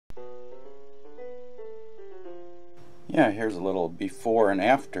Yeah, here's a little before and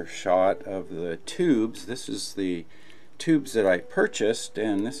after shot of the tubes. This is the tubes that I purchased,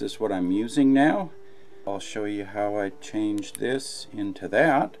 and this is what I'm using now. I'll show you how I changed this into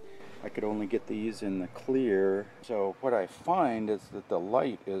that. I could only get these in the clear, so what I find is that the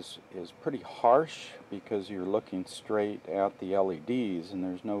light is pretty harsh because you're looking straight at the LEDs and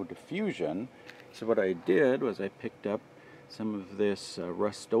there's no diffusion. So what I did was I picked up some of this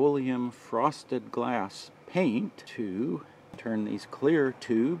Rustoleum Frosted Glass paint to turn these clear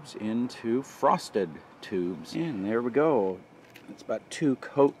tubes into frosted tubes. And there we go. It's about 2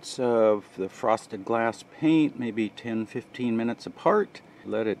 coats of the frosted glass paint, maybe 10-15 minutes apart.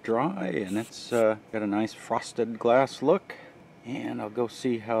 Let it dry, and it's got a nice frosted glass look. And I'll go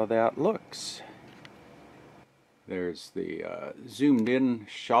see how that looks. There's the zoomed in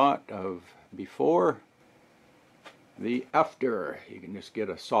shot of before. The after. You can just get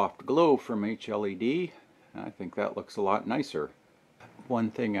a soft glow from each LED. I think that looks a lot nicer. One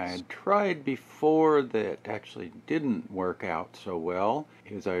thing I had tried before that actually didn't work out so well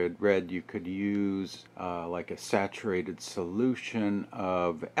is I had read you could use like a saturated solution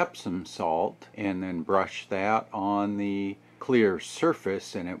of Epsom salt and then brush that on the clear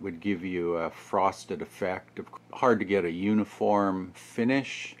surface and it would give you a frosted effect. Hard to get a uniform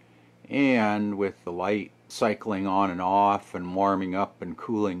finish, and with the light cycling on and off and warming up and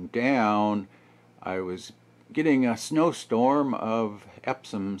cooling down, I was getting a snowstorm of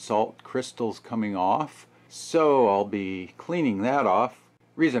Epsom salt crystals coming off. So I'll be cleaning that off.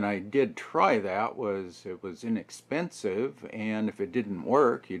 Reason I did try that was it was inexpensive, and if it didn't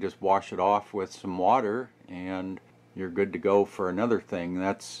work, you just wash it off with some water and you're good to go for another thing.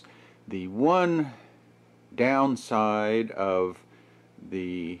 That's the one downside of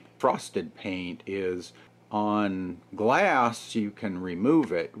the frosted paint is on glass you can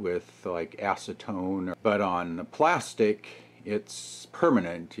remove it with like acetone, but on the plastic it's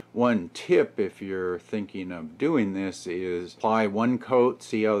permanent. One tip if you're thinking of doing this is apply one coat,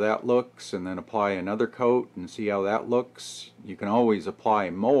 see how that looks, and then apply another coat and see how that looks. You can always apply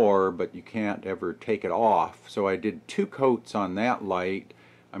more, but you can't ever take it off. So I did 2 coats on that light.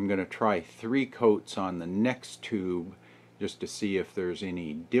 I'm going to try 3 coats on the next tube just to see if there's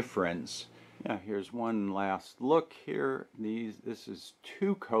any difference. Yeah, here's one last look here. This is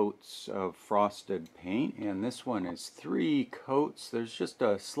 2 coats of frosted paint, and this one is 3 coats. There's just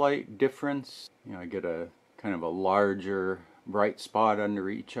a slight difference. You know, I get a kind of a larger bright spot under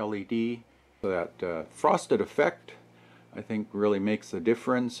each LED. So that frosted effect, I think, really makes a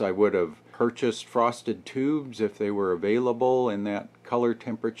difference. I would have purchased frosted tubes if they were available in that color,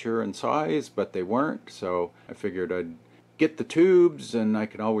 temperature, and size, but they weren't, so I figured I'd get the tubes, and I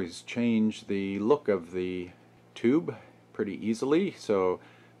can always change the look of the tube pretty easily. So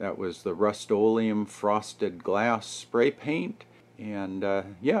that was the Rustoleum Frosted Glass Spray paint, and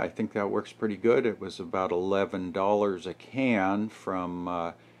yeah, I think that works pretty good. It was about $11 a can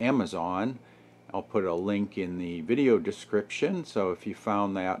from Amazon. I'll put a link in the video description, so if you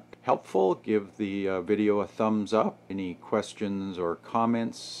found that helpful, give the video a thumbs up. Any questions or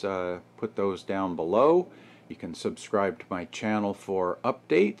comments, put those down below. You can subscribe to my channel for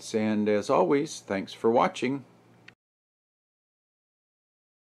updates, and as always, thanks for watching.